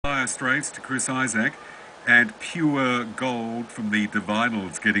Dire Straits to Chris Isaac, and Pure Gold from the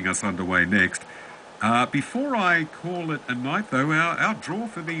Divinals getting us underway next. Before I call it a night, though, our draw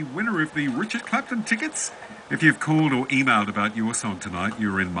for the winner of the Richard Clapton tickets. If you've called or emailed about your song tonight,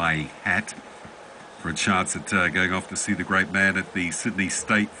 you're in my hat for a chance at going off to see the great man at the Sydney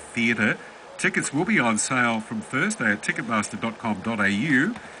State Theatre. Tickets will be on sale from Thursday at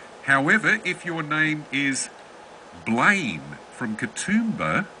ticketmaster.com.au. However, if your name is Blaine from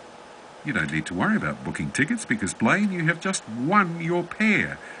Katoomba, you don't need to worry about booking tickets because, Blaine, you have just won your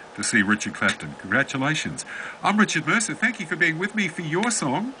pair to see Richard Clapton. Congratulations. I'm Richard Mercer. Thank you for being with me for your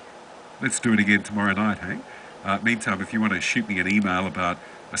song. Let's do it again tomorrow night, hey? Meantime, if you want to shoot me an email about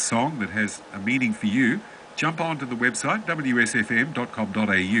a song that has a meaning for you, jump onto the website,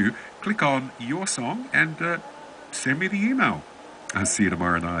 WSFM.com.au, click on your song and send me the email. I'll see you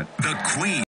tomorrow night. The Queen.